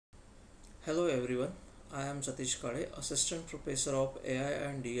Hello everyone, I am Satish, Assistant Professor of AI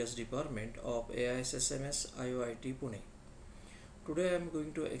and DS Department of AISSMS IOIT Pune. Today I am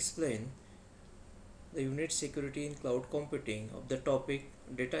going to explain the unit security in cloud computing of the topic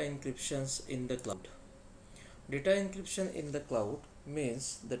data encryptions in the cloud. Data encryption in the cloud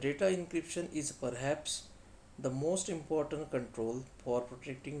means the data encryption is perhaps the most important control for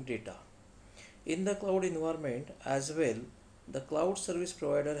protecting data. In the cloud environment as well, the cloud service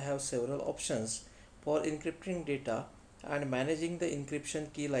provider have several options for encrypting data and managing the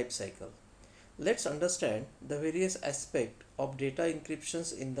encryption key lifecycle. Let's understand the various aspects of data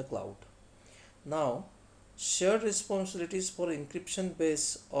encryptions in the cloud. Now, shared responsibilities for encryption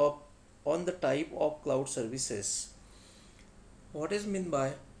based on the type of cloud services. What is meant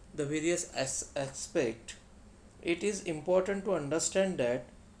by the various aspect? It is important to understand that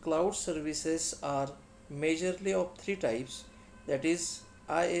cloud services are majorly of three types, that is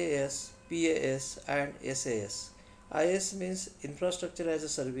IaaS, PaaS and SaaS. IaaS means infrastructure as a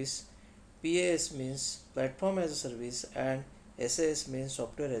service, PaaS means platform as a service and SaaS means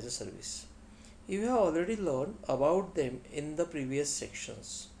software as a service. You have already learned about them in the previous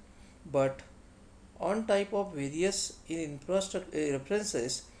sections, but on type of various in infrastructure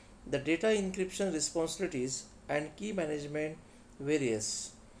references, the data encryption responsibilities and key management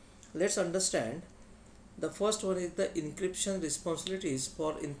varies. Let's understand. The first one is the encryption responsibilities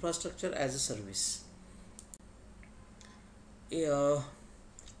for infrastructure as a service. Uh,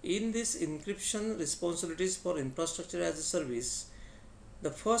 in this encryption responsibilities for infrastructure as a service,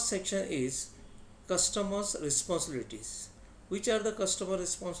 the first section is customers responsibilities. Which are the customer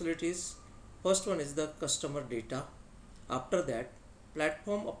responsibilities? First one is the customer data. After that,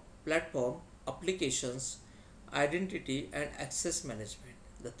 platform applications, identity and access management.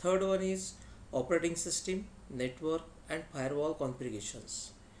 The third one is operating system, network and firewall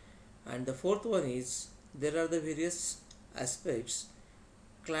configurations. And the fourth one is there are the various aspects: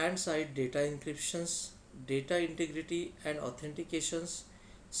 client side data encryptions, data integrity and authentications,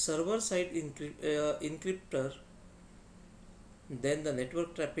 server side encryptor, then the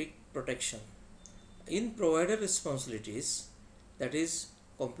network traffic protection. In provider responsibilities, that is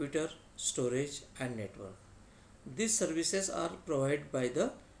computer, storage and network. These services are provided by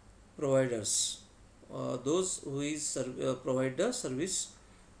the providers, those who provide the service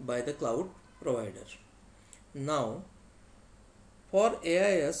by the cloud provider. Now, for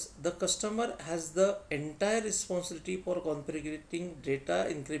AIS, the customer has the entire responsibility for configuring data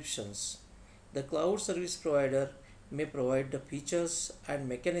encryptions. The cloud service provider may provide the features and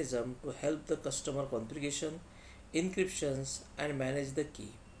mechanism to help the customer configuration, encryptions and manage the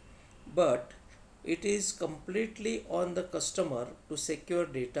key. But it is completely on the customer to secure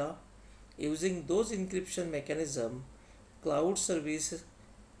data using those encryption mechanism. Cloud service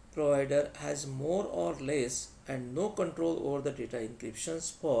provider has more or less and no control over the data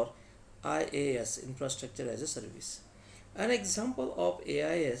encryptions for IaaS, infrastructure as a service. An example of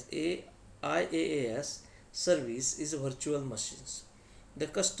IaaS service is virtual machines. The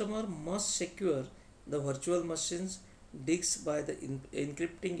customer must secure the virtual machines disks by the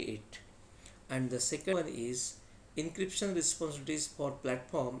encrypting it. And the second one is encryption responsibilities for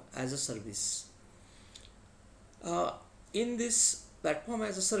platform as a service. In this platform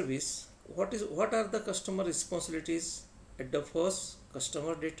as a service, what are the customer responsibilities? At the first,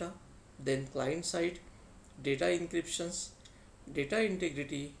 customer data, then client side data encryptions, data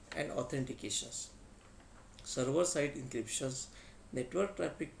integrity and authentications, server side encryptions, network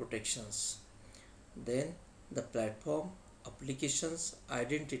traffic protections, then the platform applications,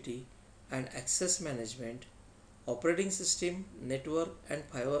 identity and access management, operating system, network and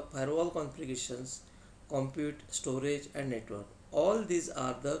firewall configurations, compute, storage and network. All these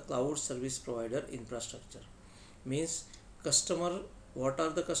are the cloud service provider infrastructure. Means customer, what are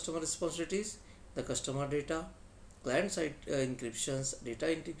the customer responsibilities? The customer data, client side encryptions, data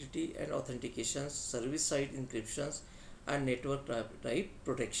integrity and authentications, service side encryptions and network type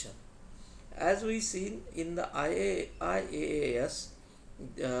protection. As we seen in the IaaS,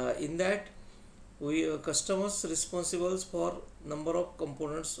 in that we customers responsible for number of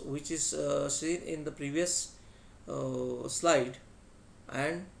components, which is seen in the previous slide,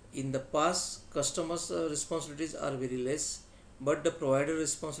 and in the past customers responsibilities are very less, but the provider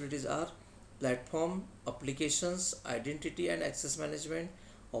responsibilities are platform applications, identity and access management,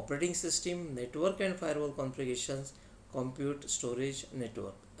 operating system, network and firewall configurations, compute, storage,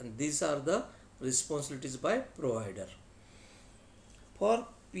 network, and these are the responsibilities by provider. For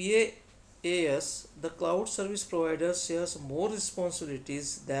PaaS, the cloud service provider shares more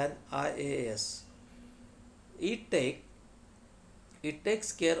responsibilities than IaaS. It takes It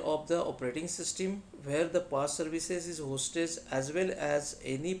takes care of the operating system where the PaaS services is hosted as well as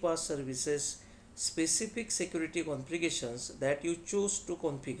any PaaS services specific security configurations that you choose to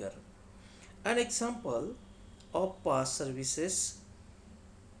configure. An example of PaaS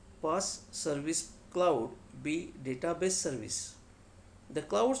service cloud be database service. The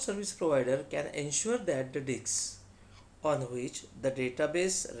cloud service provider can ensure that the disks on which the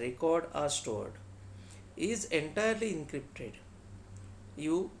database record are stored is entirely encrypted.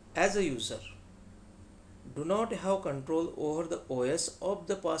 You as a user do not have control over the OS of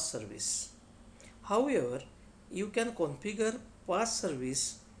the PaaS service. However, you can configure PaaS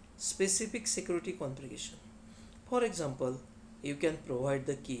service specific security configuration. For example, you can provide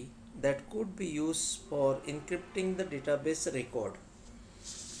the key that could be used for encrypting the database record.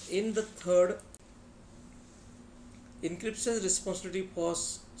 In the third, encryption responsibility for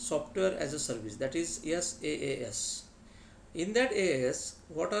software as a service, that is SaaS. In that AAS,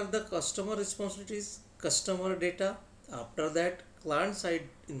 what are the customer responsibilities? Customer data. After that, client side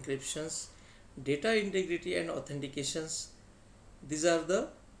encryptions, data integrity and authentications. These are the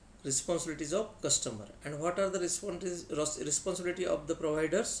responsibilities of customer. And what are the responsibility of the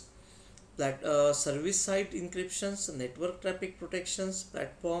providers? Service side encryptions, network traffic protections,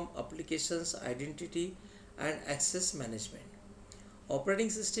 platform applications, identity and access management, operating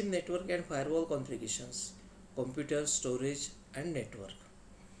system, network and firewall configurations, computer storage and network.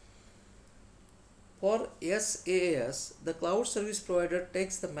 For SaaS, the cloud service provider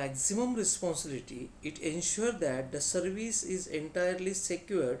takes the maximum responsibility. It ensures that the service is entirely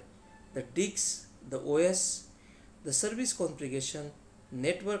secured. The disks, the OS, the service configuration,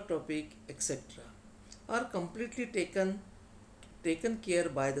 network topic, etc. are completely taken care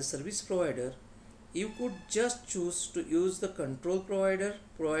by the service provider. You could just choose to use the control provider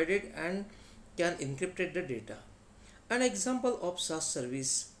provided and can encrypt the data. An example of SaaS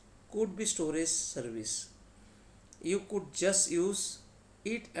service could be storage service. You could just use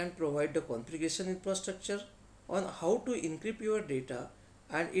it and provide the configuration infrastructure on how to encrypt your data,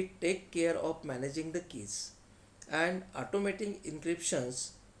 and it take care of managing the keys and automating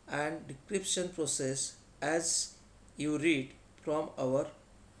encryptions and decryption process as you read from or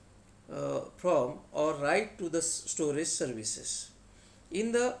write to the storage services.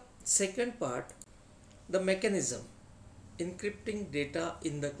 In the second part, the mechanism encrypting data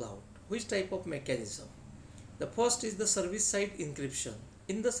in the cloud. Which type of mechanism? The first is the service side encryption.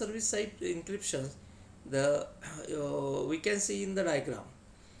 In the service side encryption, we can see in the diagram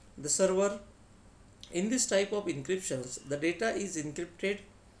the server. In this type of encryptions, the data is encrypted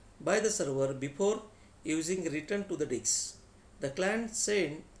by the server before using return to the disk. The client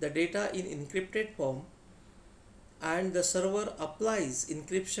sends the data in encrypted form and the server applies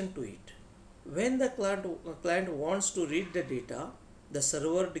encryption to it. When the client wants to read the data, the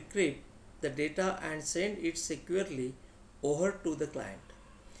server decrypts the data and sends it securely over to the client.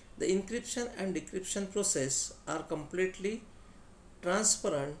 The encryption and decryption process are completely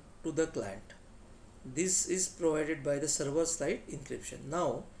transparent to the client. This is provided by the server side encryption.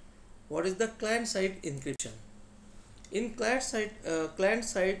 Now, what is the client side encryption? In client side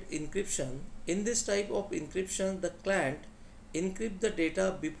encryption, in this type of encryption, the client encrypt the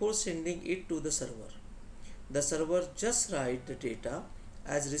data before sending it to the server. The server just writes the data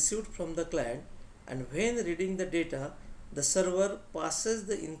as received from the client, and when reading the data, the server passes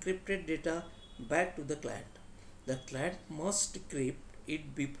the encrypted data back to the client. The client must decrypt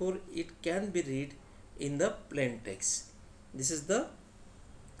it before it can be read in the plain text. This is the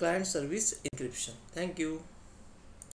client service encryption. Thank you.